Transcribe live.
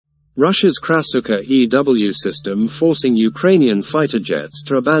Russia's Krasukha EW system forcing Ukrainian fighter jets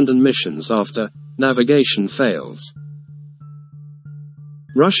to abandon missions after navigation fails.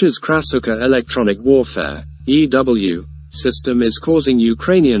 Russia's Krasukha electronic warfare EW system is causing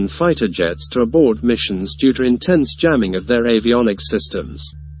Ukrainian fighter jets to abort missions due to intense jamming of their avionics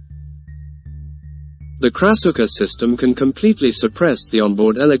systems. The Krasukha system can completely suppress the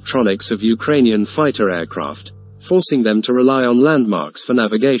onboard electronics of Ukrainian fighter aircraft, forcing them to rely on landmarks for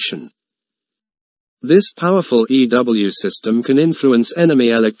navigation. This powerful EW system can influence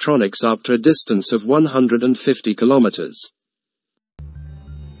enemy electronics up to a distance of 150 kilometers.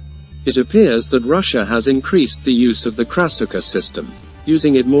 It appears that Russia has increased the use of the Krasukha system,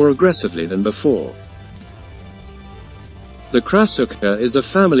 using it more aggressively than before. The Krasukha is a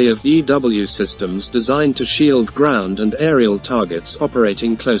family of EW systems designed to shield ground and aerial targets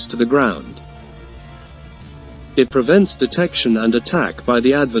operating close to the ground. It prevents detection and attack by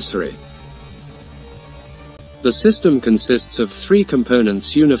the adversary. The system consists of three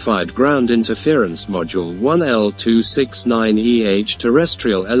components: Unified Ground Interference Module 1L269EH,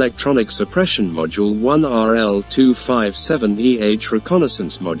 Terrestrial Electronic Suppression Module 1RL257EH,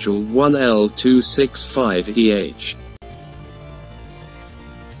 Reconnaissance Module 1L265EH.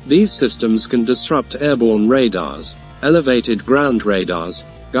 These systems can disrupt airborne radars, elevated ground radars,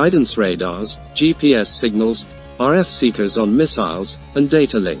 guidance radars, GPS signals, RF seekers on missiles, and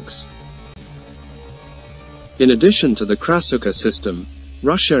data links. In addition to the Krasukha system,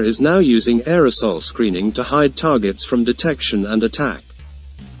 Russia is now using aerosol screening to hide targets from detection and attack.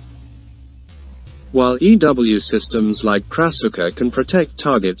 While EW systems like Krasukha can protect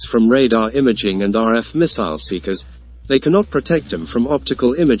targets from radar imaging and RF missile seekers, they cannot protect them from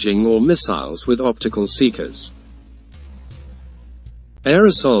optical imaging or missiles with optical seekers.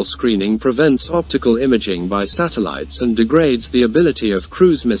 Aerosol screening prevents optical imaging by satellites and degrades the ability of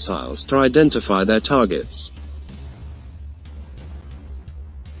cruise missiles to identify their targets.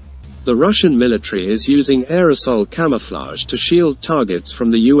 The Russian military is using aerosol camouflage to shield targets from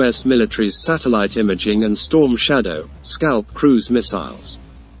the US military's satellite imaging and Storm Shadow, Scalp cruise missiles.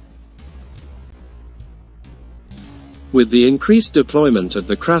 With the increased deployment of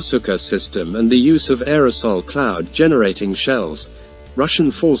the Krasukha system and the use of aerosol cloud-generating shells,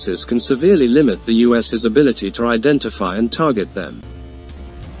 Russian forces can severely limit the US's ability to identify and target them.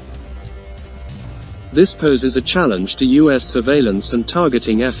 This poses a challenge to US surveillance and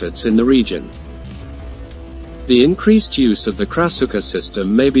targeting efforts in the region. The increased use of the Krasukha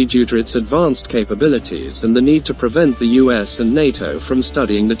system may be due to its advanced capabilities and the need to prevent the US and NATO from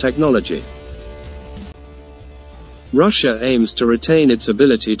studying the technology. Russia aims to retain its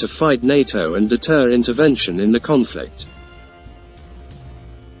ability to fight NATO and deter intervention in the conflict.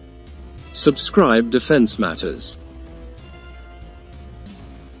 Subscribe Defense Matters.